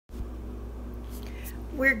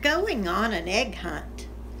We're going on an egg hunt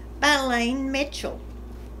by Lane Mitchell,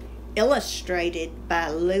 illustrated by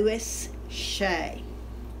Louis Shea.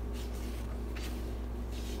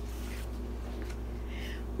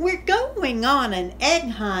 We're going on an egg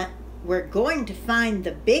hunt. We're going to find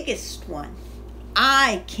the biggest one.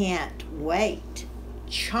 I can't wait.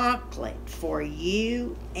 Chocolate for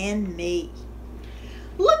you and me.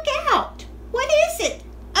 Look out! What is it?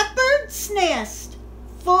 A bird's nest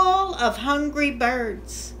full of hungry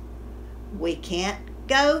birds. We can't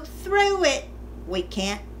go through it. We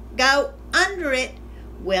can't go under it.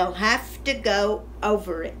 We'll have to go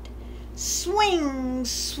over it. Swing,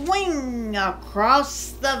 swing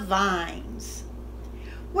across the vines.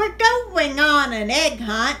 We're going on an egg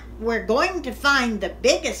hunt. We're going to find the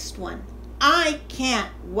biggest one. I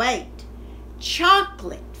can't wait.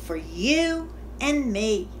 Chocolate for you and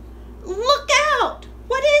me. Look out!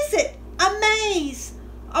 What is it? A maze.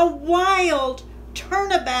 A wild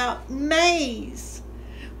turnabout maze.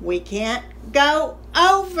 We can't go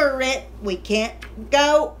over it. We can't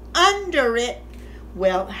go under it.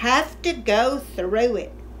 We'll have to go through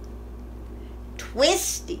it.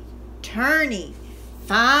 Twisty, turny,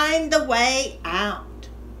 find the way out.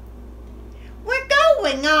 We're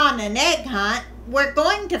going on an egg hunt. We're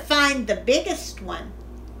going to find the biggest one.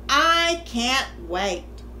 I can't wait.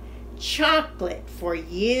 Chocolate for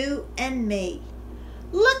you and me.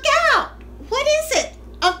 Look out! What is it?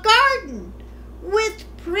 A garden with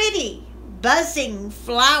pretty buzzing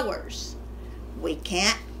flowers. We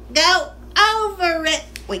can't go over it.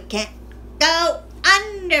 We can't go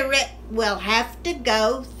under it. We'll have to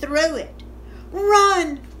go through it.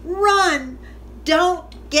 Run, run,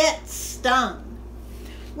 don't get stung.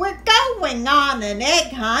 We're going on an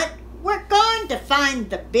egg hunt. We're going to find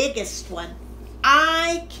the biggest one.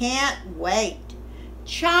 I can't wait.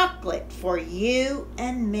 Chocolate for you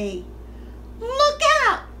and me. Look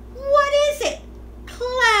out! What is it?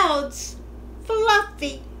 Clouds.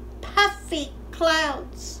 Fluffy, puffy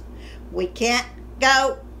clouds. We can't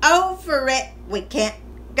go over it. We can't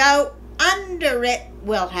go under it.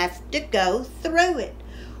 We'll have to go through it.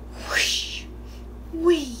 Whoosh,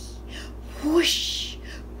 wee, whoosh,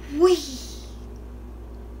 wee.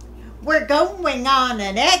 We're going on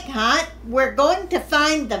an egg hunt. We're going to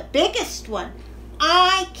find the biggest one.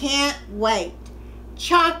 I can't wait.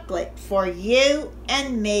 Chocolate for you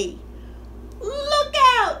and me. Look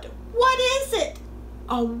out! What is it?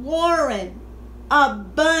 A warren. A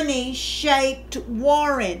bunny-shaped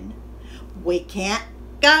warren. We can't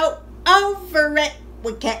go over it.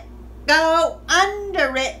 We can't go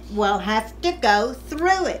under it. We'll have to go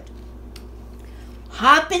through it.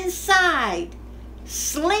 Hop inside.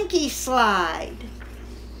 Slinky slide.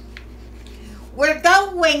 We're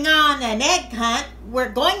going on an egg hunt. We're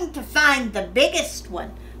going to find the biggest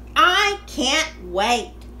one. I can't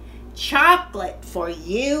wait. Chocolate for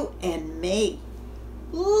you and me.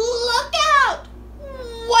 Look out!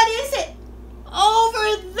 What is it?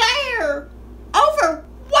 Over there. Over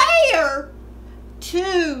where?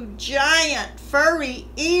 Two giant furry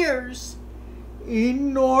ears.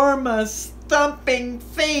 Enormous thumping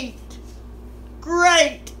feet.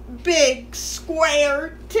 Great big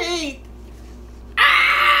square teeth.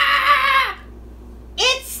 Ah!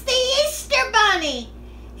 It's the Easter Bunny.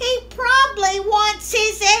 He probably wants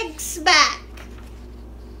his eggs back.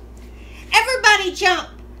 Everybody jump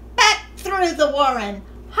back through the warren.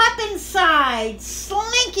 Hop inside.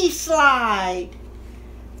 Slinky slide.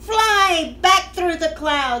 Fly back through the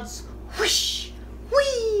clouds. Whoosh,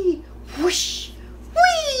 whee, whoosh,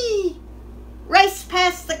 whee. Race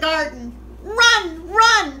past the garden. Run,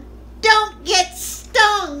 run. Don't get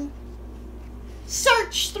stung.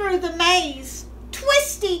 Search through the maze.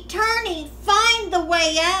 Twisty, turny, find the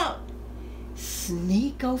way out.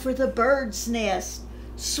 Sneak over the bird's nest.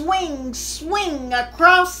 Swing, swing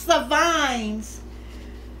across the vines.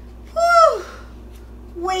 Whew!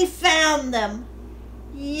 We found them.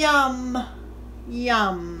 Yum,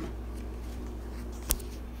 yum.